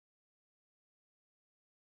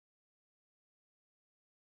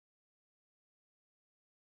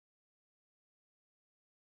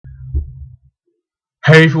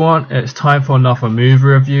Hey everyone, it's time for another movie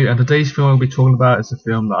review, and today's film I'll be talking about is a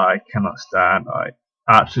film that I cannot stand. I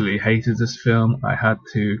absolutely hated this film. I had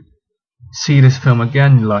to see this film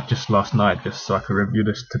again like just last night just so I could review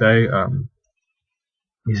this today.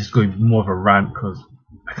 This is going to be more of a rant because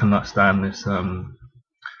I cannot stand this film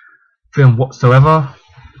whatsoever.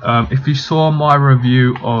 If you saw my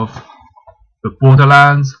review of The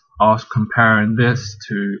Borderlands, I was comparing this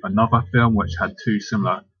to another film which had two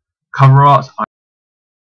similar cover arts.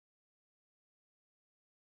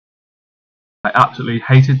 I absolutely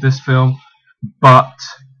hated this film, but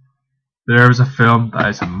there is a film that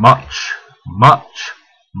is much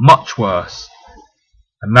worse,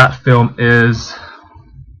 and that film is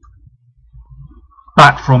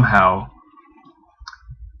Back from Hell.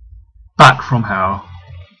 Back from Hell.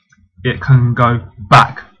 It can go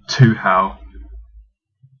back to hell.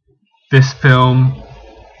 This film,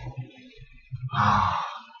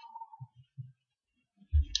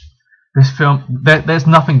 there's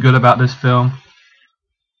nothing good about this film.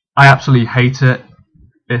 I absolutely hate it.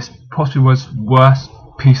 It's possibly one of the worst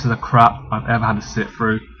pieces of crap I've ever had to sit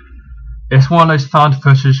through. It's one of those found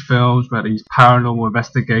footage films where these paranormal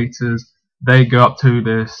investigators, they go up to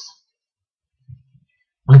this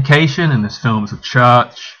location, and this film is a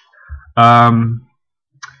church. They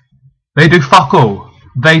do fuck all.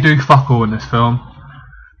 They do fuck all in this film.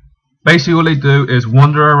 Basically all they do is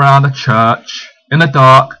wander around the church in the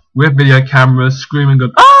dark with video cameras, screaming,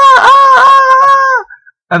 going, ah, ah, ah!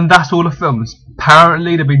 And that's all the film is.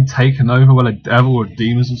 Apparently they've been taken over by the devil or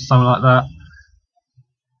demons or something like that.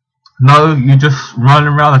 No, you just running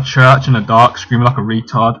around the church in the dark screaming like a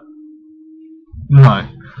retard. No.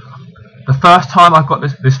 The first time I got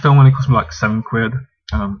this film only cost me like £7.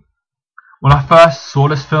 When I first saw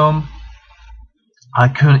this film, I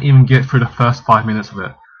couldn't even get through the first 5 minutes of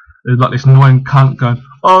it. There's like this annoying cunt going,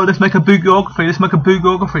 oh, let's make a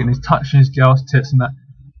boogiography, and he's touching his girl's tits and that.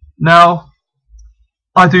 Now,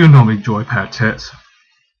 I do normally enjoy a pair of tits,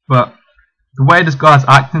 but the way this guy's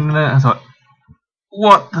acting in it, I was like,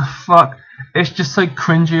 what the fuck? It's just so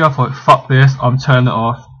cringy. I thought, fuck this, I'm turning it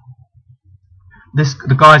off.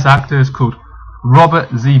 The guy's actor is called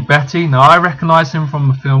Robert Z. Betty. Now, I recognise him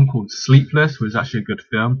from a film called Sleepless, which is actually a good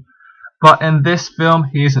film. But in this film,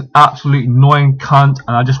 he is an absolute annoying cunt,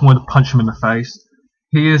 and I just wanted to punch him in the face.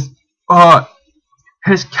 He is,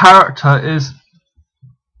 his character is,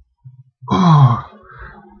 I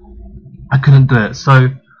couldn't do it.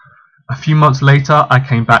 So, a few months later, I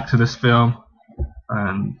came back to this film,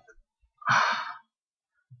 and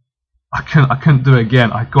I couldn't do it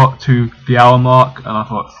again. I got to the hour mark, and I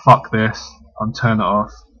thought, fuck this, I'm turning it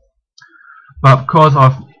off. But because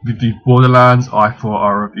I've reviewed Borderlands, I thought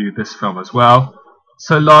I'll review this film as well.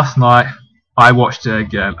 So last night, I watched it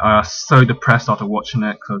again. I was so depressed after watching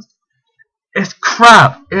it because it's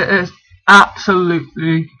crap. It is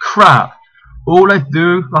absolutely crap. All they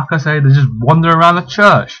do, like I say, they just wander around the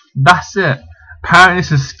church. That's it. Apparently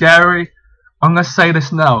this is scary. I'm going to say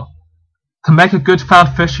this now. To make a good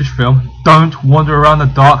found footage film, don't wander around the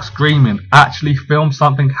dark screaming. Actually film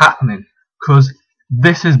something happening. Because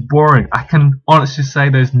this is boring. I can honestly say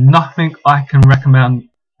there's nothing I can recommend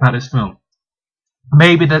about this film.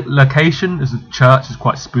 Maybe the location is a church, is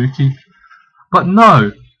quite spooky. But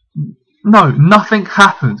no, nothing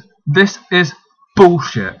happened. This is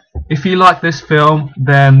bullshit. If you like this film,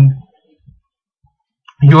 then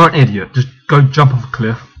you're an idiot. Just go jump off a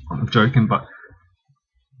cliff. I'm joking, but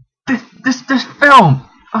this film.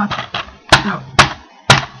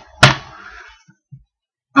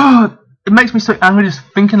 It makes me so angry just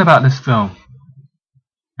thinking about this film.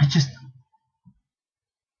 It's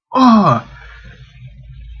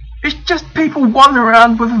just people wandering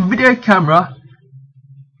around with a video camera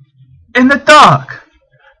in the dark.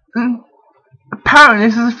 And apparently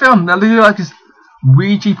this is a film that looks like this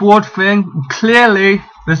Ouija board thing. Clearly,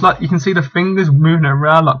 there's like, you can see the fingers moving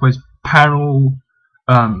around like those paranormal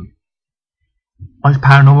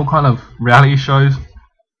kind of reality shows.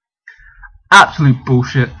 Absolute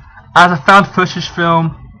bullshit. As a found footage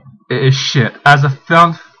film, it is shit. As a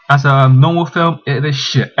normal film, it is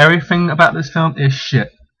shit. Everything about this film is shit.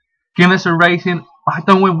 Giving this a rating, I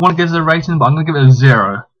don't really want to give this a rating, but I'm going to give it a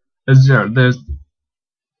 0. A 0.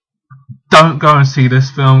 Don't go and see this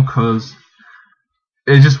film because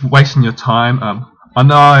it's just wasting your time. I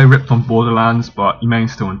know I ripped on Borderlands, but you may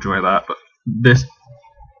still enjoy that. But this,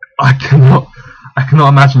 I cannot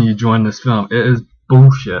imagine you enjoying this film. It is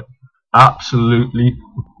bullshit. Absolutely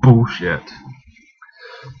bullshit.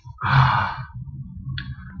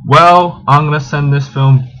 Well, I'm gonna send this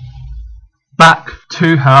film back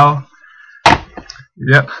to hell.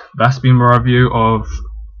 Yep, that's been my review of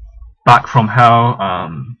Back from Hell.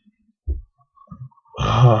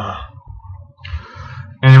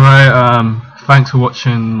 Anyway, thanks for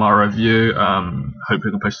watching my review. Hope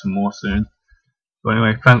we can post some more soon. But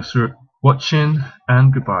anyway, thanks for watching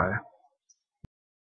and goodbye.